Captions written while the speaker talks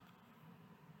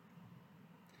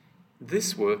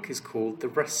This work is called the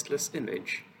Restless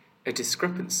image, a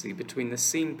discrepancy between the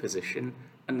seen position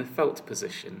and the felt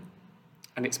position,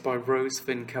 and it's by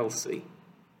Finn-Kelcey.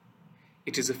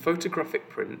 It is a photographic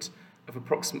print of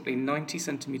approximately 90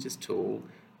 centimetres tall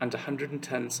and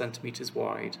 110 centimetres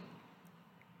wide.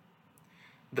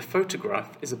 The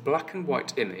photograph is a black and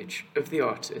white image of the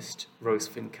artist,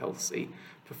 Finn-Kelcey,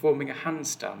 performing a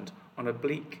handstand on a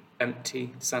bleak,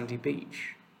 empty, sandy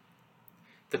beach.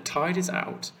 The tide is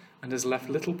out and has left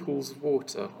little pools of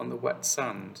water on the wet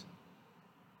sand.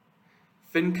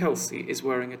 Finn-Kelcey is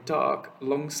wearing a dark,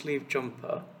 long-sleeved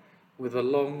jumper with a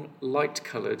long,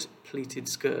 light-coloured pleated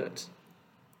skirt.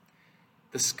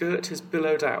 The skirt has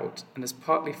billowed out and has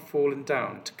partly fallen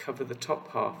down to cover the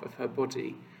top half of her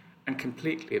body and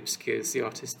completely obscures the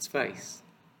artist's face.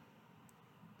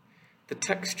 The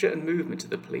texture and movement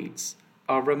of the pleats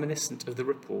are reminiscent of the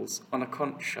ripples on a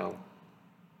conch shell.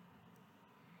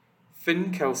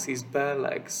 Finn-Kelcey's bare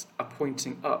legs are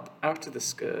pointing up out of the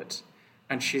skirt,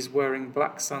 and she is wearing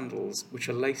black sandals which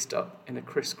are laced up in a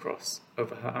crisscross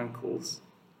over her ankles.